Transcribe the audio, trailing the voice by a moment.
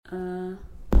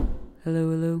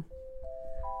Hello, hello.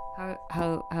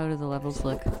 How do the levels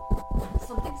look?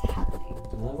 Something's happening.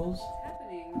 The levels?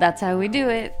 That's how we do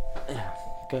it. Yeah,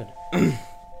 good.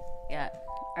 Yeah.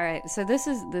 All right. So this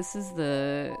is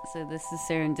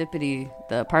Serendipity,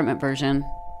 the apartment version.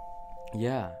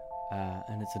 Yeah,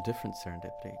 and it's a different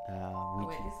serendipity.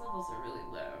 Wait, these levels are really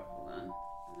low. Hold on.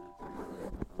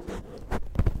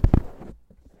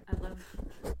 I love.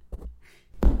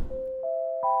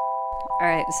 All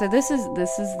right. So this is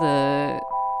the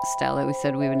style that we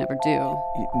said we would never do.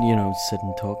 You know, sit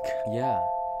and talk. Yeah,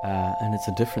 and it's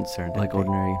a different serendipity. Like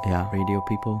ordinary radio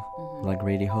people, like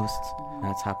radio hosts.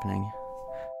 That's happening.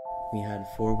 We had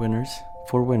four winners.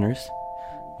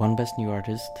 One best new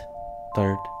artist,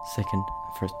 third, second,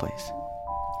 first place.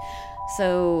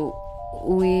 So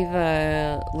we've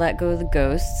let go of the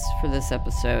ghosts for this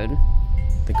episode.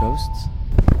 The ghosts?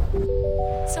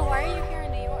 So why are you here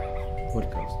in New York?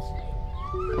 What ghosts?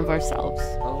 Of ourselves.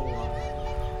 Oh,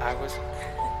 I was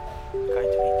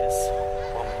going to meet this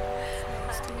woman.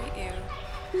 Nice to meet you.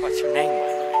 What's your name, by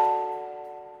the way?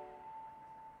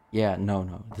 yeah,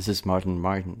 no. This is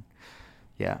Martin.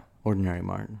 Yeah, ordinary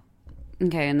Martin.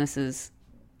 Okay, and this is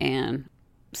Anne.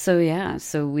 So we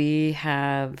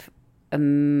have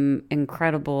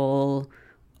incredible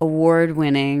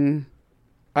award-winning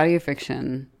audio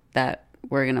fiction that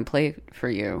we're going to play for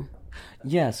you.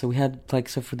 Yeah, so we had,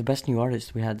 for the best new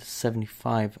artist, we had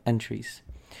 75 entries,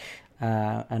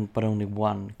 but only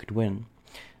one could win.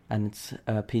 And it's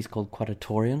a piece called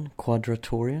Quadraturin,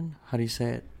 how do you say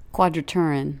it?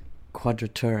 Quadraturin.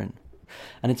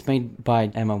 And it's made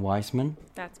by Emma Wiseman.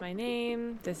 That's my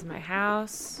name. This is my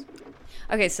house.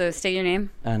 Okay, so state your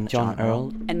name. And John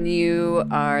Earl. And you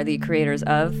are the creators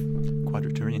of...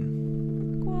 Quadraturin.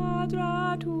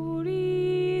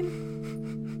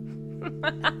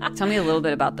 Tell me a little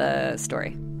bit about the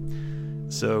story.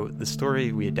 So the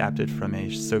story we adapted from a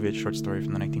Soviet short story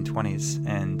from the 1920s,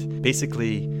 and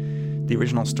basically the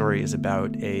original story is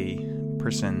about a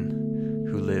person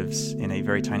who lives in a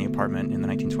very tiny apartment in the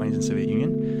 1920s in Soviet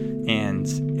Union, and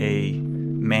a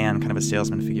man, kind of a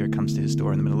salesman figure, comes to his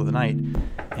door in the middle of the night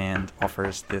and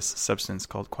offers this substance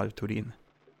called Quadraturin.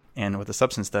 And what the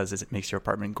substance does is it makes your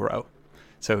apartment grow.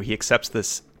 So he accepts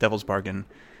this devil's bargain,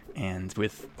 and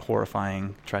with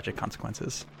horrifying, tragic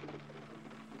consequences.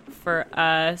 For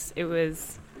us, it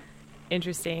was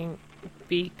interesting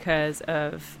because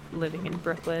of living in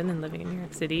Brooklyn and living in New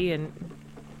York City and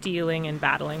dealing and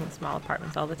battling with small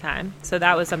apartments all the time. So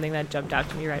that was something that jumped out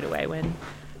to me right away when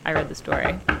I read the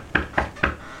story.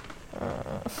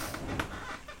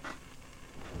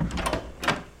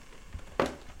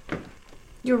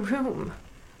 Your room.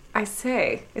 I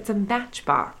say, it's a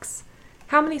matchbox.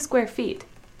 How many square feet?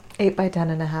 8 by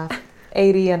 10.5.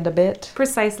 80 and a bit.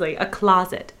 Precisely, a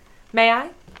closet. May I?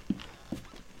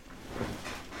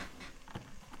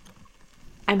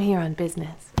 I'm here on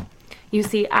business. You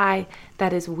see,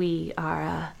 we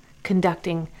are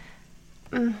conducting,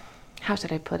 how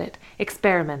should I put it?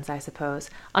 Experiments, I suppose,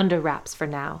 under wraps for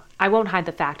now. I won't hide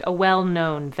the fact a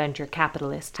well-known venture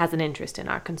capitalist has an interest in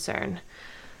our concern.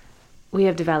 We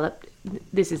have developed,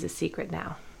 this is a secret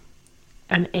now,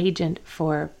 an agent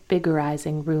for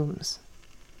biggerizing rooms.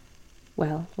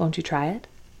 Well, won't you try it?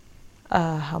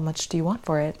 How much do you want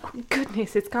for it?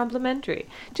 Goodness, it's complimentary.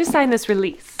 Just sign this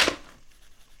release.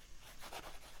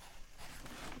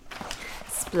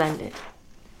 Splendid.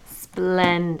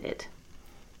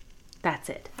 That's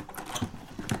it.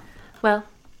 Well,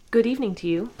 good evening to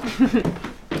you.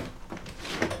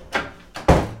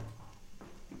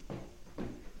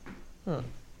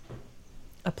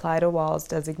 Apply to walls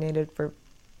designated for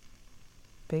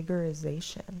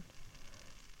biggerization.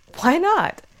 Why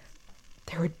not?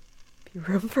 There would be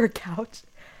room for a couch.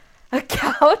 A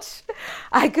couch?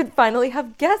 I could finally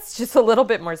have guests. Just a little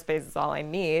bit more space is all I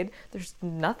need. There's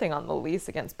nothing on the lease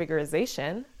against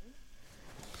biggerization.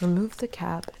 Remove the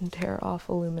cap and tear off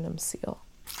aluminum seal.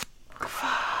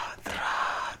 Quadraturin.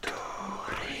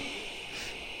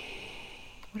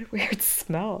 What a weird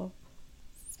smell.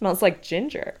 Smells like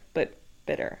ginger, but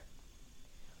bitter.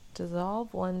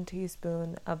 Dissolve 1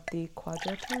 teaspoon of the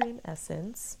Quadraturin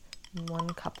essence in 1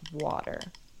 cup of water.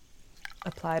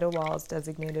 Apply to walls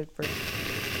designated for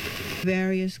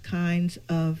various kinds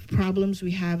of problems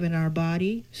we have in our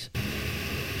bodies.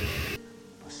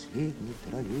 Последний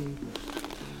троллейбус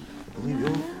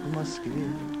плывет в Москве.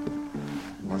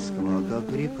 Москва, как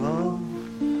река,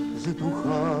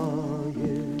 затухает.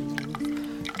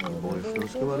 Боль, что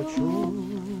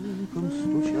скворчонком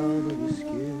стучала в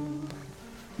виске,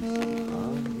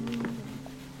 стихает.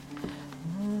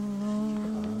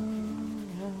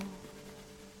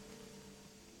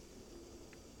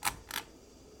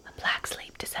 A black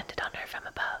descended on her from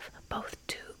above. Both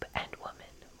tube and woman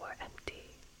were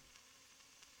empty.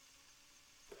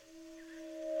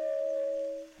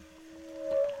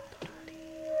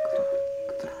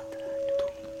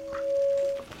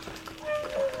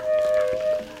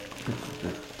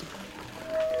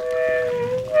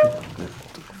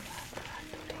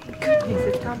 Goodness,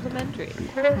 it's complimentary.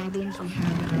 Problems we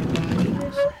have in our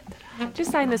bodies.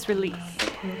 Just sign this release.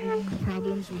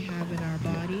 Problems we have in our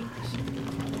bodies.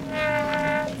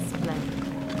 Splendid.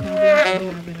 Problems we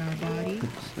have in our bodies.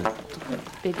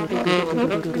 Big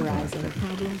rising.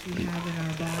 Problems we have in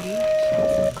our bodies.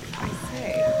 I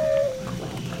say.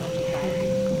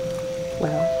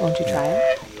 Well, won't you try it?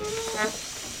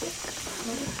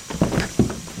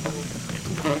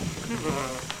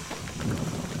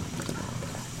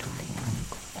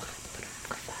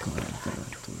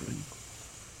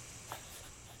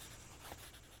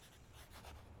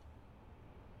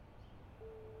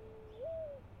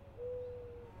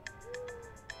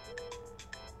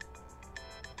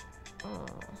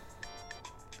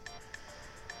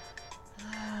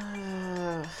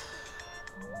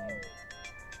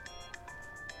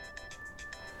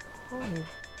 Holy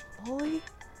moly.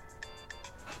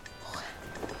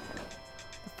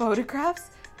 The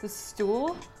photographs, the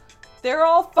stool, they're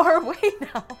all far away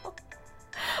now.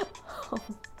 Oh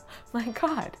my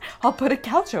god. I'll put a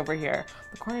couch over here.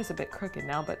 The corner's a bit crooked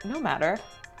now, but no matter.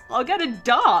 I'll get a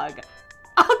dog.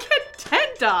 I'll get 10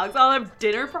 dogs. I'll have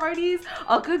dinner parties.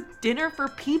 I'll cook dinner for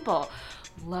people.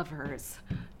 Lovers.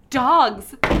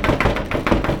 Dogs.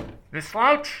 Miss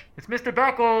Slouch, it's Mr.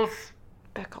 Beckles.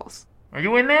 Beckles. Are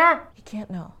you in there? He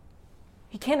can't know.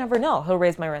 He can't ever know. He'll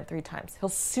raise my rent 3 times. He'll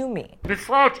sue me. Miss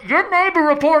Slouch, your neighbor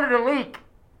reported a leak.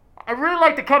 I'd really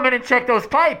like to come in and check those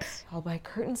pipes. I'll buy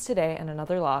curtains today and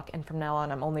another lock, and from now on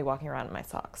I'm only walking around in my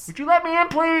socks. Would you let me in,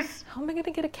 please? How am I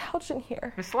gonna get a couch in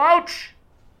here? Miss Slouch?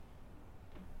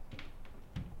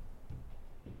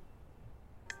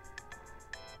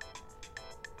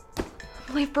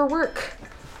 I'm late for work.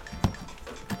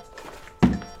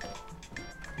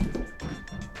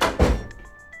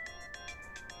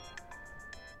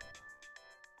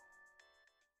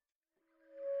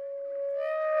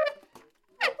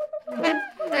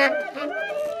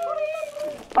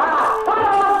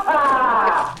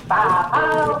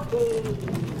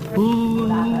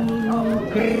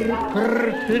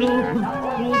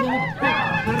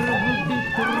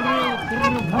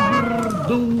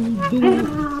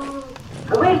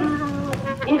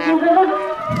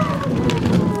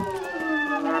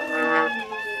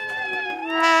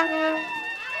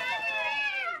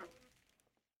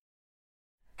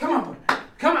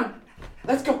 Come on.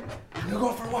 Let's go. We'll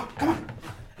go for a walk. Come on.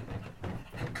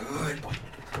 Good boy.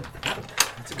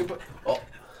 That's a good boy. Oh.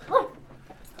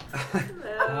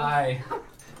 Hi.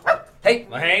 Hey,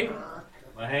 Lahane.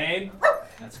 Lahane.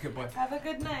 That's a good boy. Have a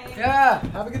good night. Yeah,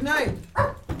 have a good night.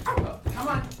 Oh, come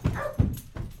on.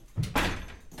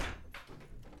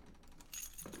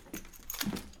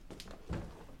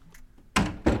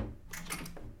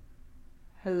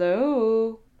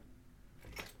 Hello?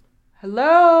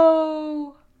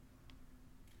 Hello?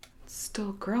 It's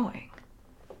still growing.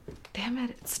 Damn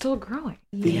it, it's still growing.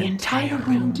 The entire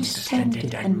room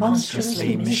distended and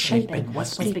monstrously misshapen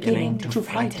was beginning to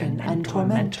frighten and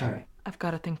torment her. I've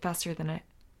got to think faster than it.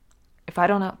 If I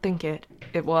don't outthink it,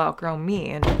 it will outgrow me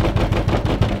and...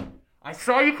 I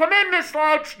saw you come in, Miss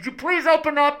Slouch. Would you please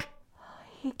open up?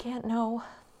 He can't know.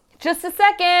 Just a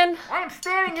second. I'm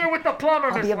standing here with the plumber,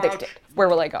 I'll Miss be Slouch. evicted. Where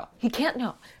will I go? He can't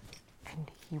know.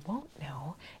 And he won't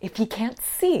know if he can't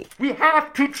see. We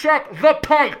have to check the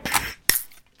pipes.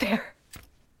 There.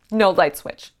 No light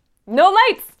switch. No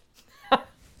lights!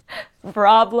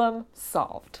 Problem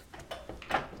solved.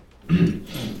 Hi,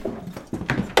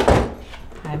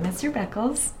 Mr.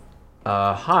 Beckles.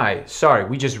 Hi. Sorry,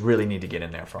 we just really need to get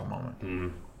in there for a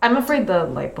moment. I'm afraid the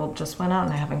light bulb just went out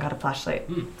and I haven't got a flashlight.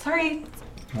 Sorry.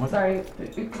 What? Sorry.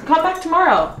 Come back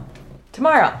tomorrow.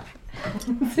 Tomorrow.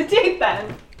 It's a date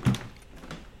then.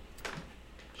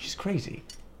 She's crazy.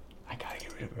 I gotta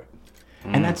get rid of her.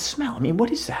 And that smell, I mean,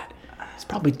 what is that? It's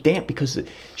probably damp because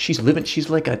she's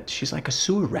like a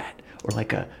sewer rat or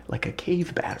like a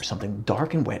cave bat or something,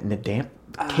 dark and wet in a damp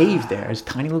cave there. It's a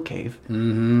tiny little cave.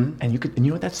 Mm-hmm. And you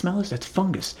know what that smell is? That's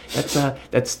fungus.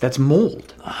 That's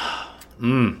mold.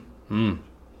 You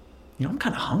know, I'm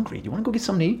kind of hungry. Do you want to go get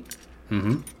something to eat?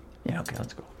 Mm-hmm. Yeah, okay,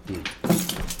 let's go.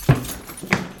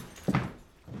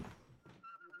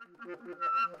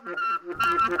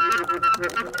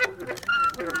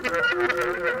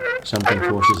 Something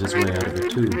forces its way out of the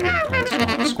tube and plants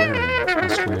stop squaring. The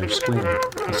squares square,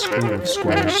 a square of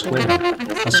square, square,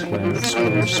 a square of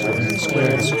square, square,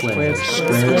 square, square,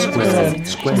 square, square,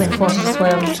 square. Then form a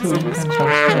square of 2 and some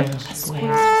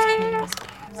squares.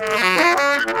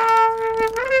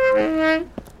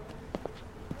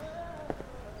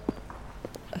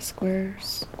 A square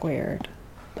squared.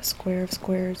 A square of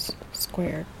squares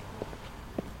squared.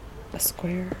 A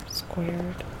square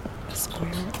squared. A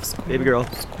square of squares. Baby girl.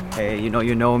 Squared. Hey, you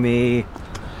know me.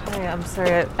 Hey, I'm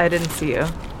sorry, I didn't see you.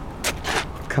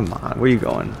 Come on, where you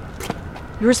going?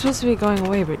 You were supposed to be going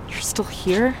away, but you're still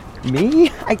here?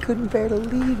 Me? I couldn't bear to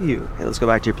leave you. Hey, let's go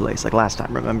back to your place, like last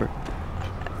time, remember?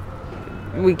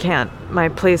 We can't. My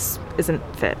place isn't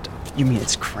fit. You mean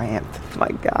it's cramped? My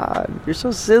God, you're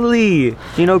so silly.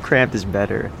 You know cramped is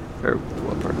better. Or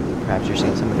perhaps you're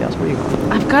seeing somebody else. Where are you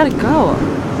going? I've got to go.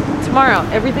 Tomorrow.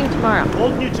 Everything tomorrow.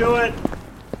 Holding you to it.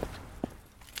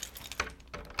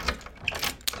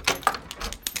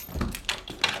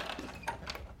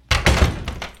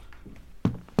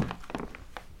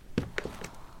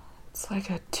 It's like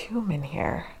a tomb in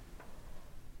here.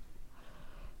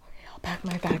 Okay, I'll pack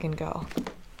my bag and go.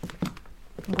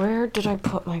 Where did I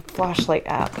put my flashlight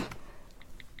app?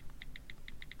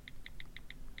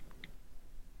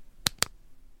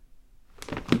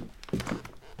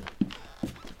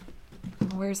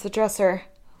 Where's the dresser?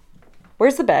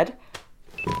 Where's the bed?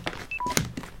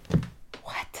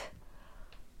 What?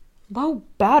 Low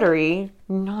battery?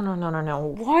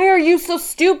 No. Why are you so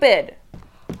stupid?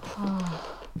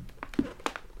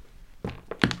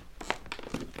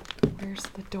 Where's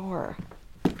the door?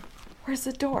 Where's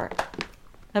the door?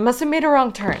 I must have made a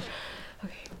wrong turn.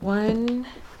 Okay, 1,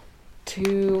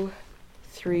 2,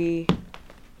 3,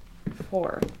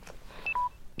 4.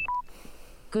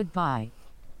 Goodbye.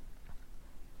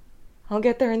 I'll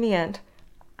get there in the end.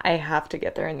 I have to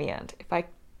get there in the end. If I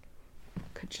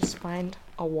could just find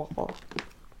a wall.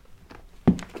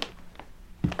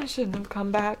 I shouldn't have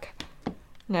come back.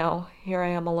 Now, here I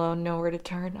am alone, nowhere to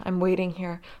turn. I'm waiting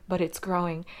here, but it's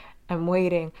growing. I'm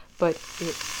waiting, but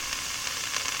it...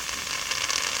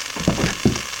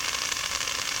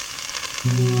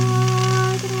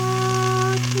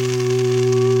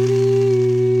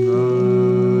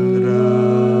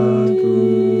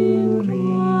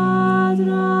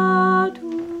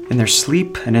 In their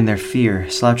sleep and in their fear,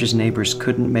 Slouch's neighbors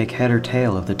couldn't make head or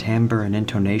tail of the timbre and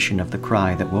intonation of the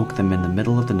cry that woke them in the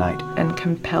middle of the night and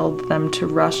compelled them to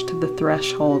rush to the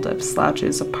threshold of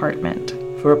Slouch's apartment.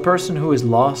 For a person who is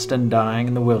lost and dying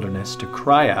in the wilderness to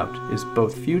cry out is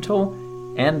both futile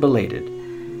and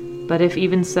belated. But if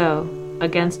even so,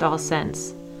 against all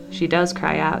sense, she does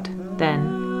cry out,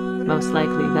 then, most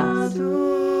likely thus.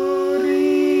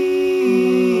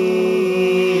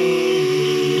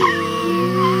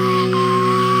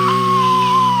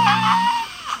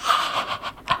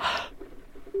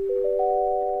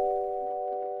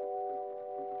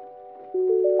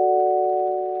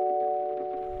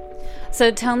 So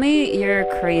tell me your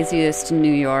craziest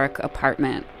New York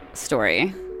apartment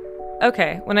story.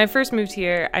 Okay, when I first moved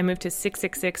here, I moved to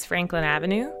 666 Franklin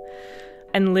Avenue.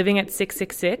 And living at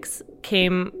 666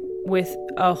 came with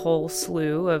a whole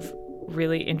slew of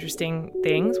really interesting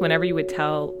things. Whenever you would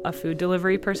tell a food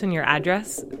delivery person your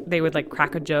address, they would like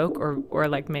crack a joke or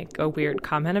like make a weird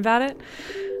comment about it.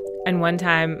 And one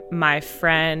time my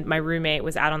roommate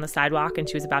was out on the sidewalk and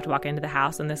she was about to walk into the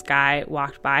house and this guy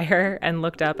walked by her and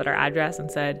looked up at our address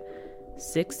and said,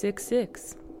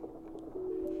 666.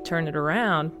 Turn it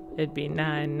around, it'd be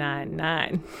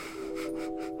 999.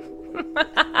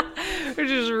 Which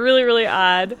is really, really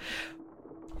odd.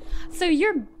 So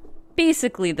you're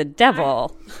basically the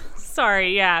devil.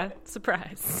 Sorry, yeah,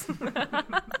 surprise.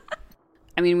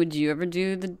 I mean, would you ever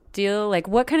do the deal? Like,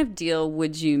 what kind of deal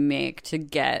would you make to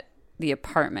get the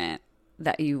apartment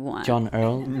that you want? John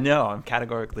Earl? No, I'm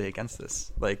categorically against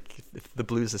this. Like, if the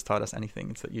blues has taught us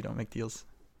anything, it's that you don't make deals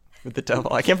with the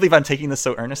devil. I can't believe I'm taking this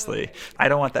so earnestly. I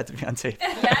don't want that to be on tape.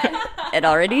 It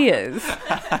already is.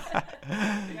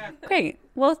 Great.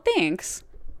 Well, thanks.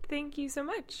 Thank you so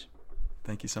much.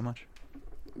 Thank you so much.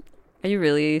 Are you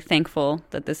really thankful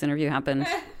that this interview happened?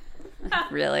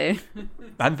 Really?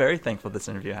 I'm very thankful this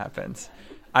interview happened.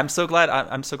 I'm so glad.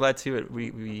 I'm so glad too.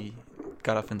 We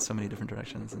got off in so many different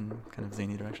directions and kind of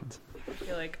zany directions. I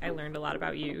feel like I learned a lot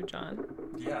about you, John.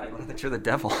 Yeah, I learned that you're the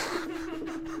devil.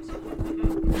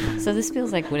 So this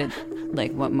feels like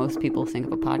what most people think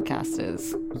of a podcast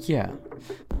is. Yeah.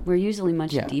 We're usually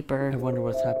much deeper. I wonder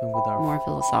what's happened with our more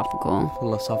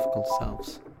philosophical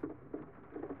selves.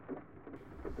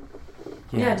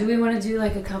 Yeah, do we want to do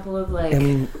like a couple of like... I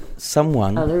mean,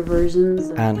 someone, other versions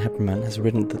of... Anne Hepperman, has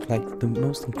written the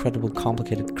most incredible,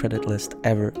 complicated credit list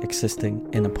ever existing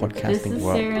in a podcasting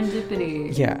world. This is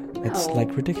serendipity. Yeah, it's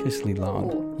ridiculously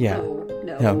long.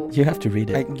 No, you have to read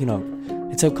it.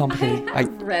 It's so complicated.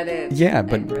 I've read it. Yeah,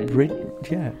 but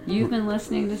yeah. You've been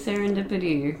listening to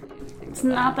Serendipity. It's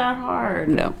not that hard.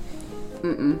 No.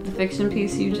 The fiction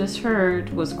piece you just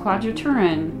heard was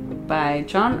Quadraturin by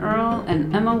John Earl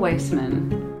and Emma Weissman.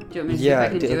 Do you want me to see if I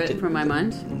can do it from my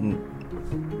mind?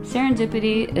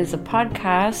 Serendipity is a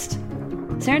podcast.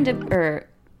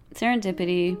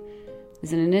 Serendipity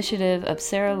is an initiative of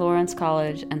Sarah Lawrence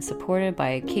College and supported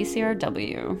by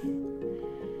KCRW.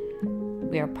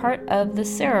 We are part of the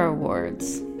Sarah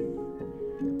Awards.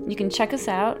 You can check us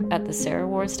out at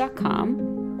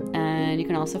thesarahawards.com, and you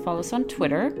can also follow us on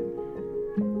Twitter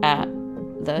at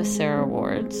the Sarah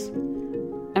Awards,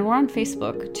 and we're on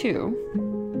Facebook too.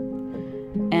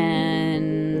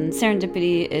 And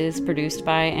Serendipity is produced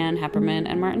by Anne Hepperman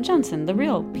and Martin Johnson, the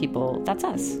real people. That's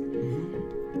us.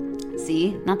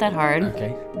 See, not that hard.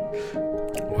 Okay.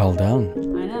 Well done.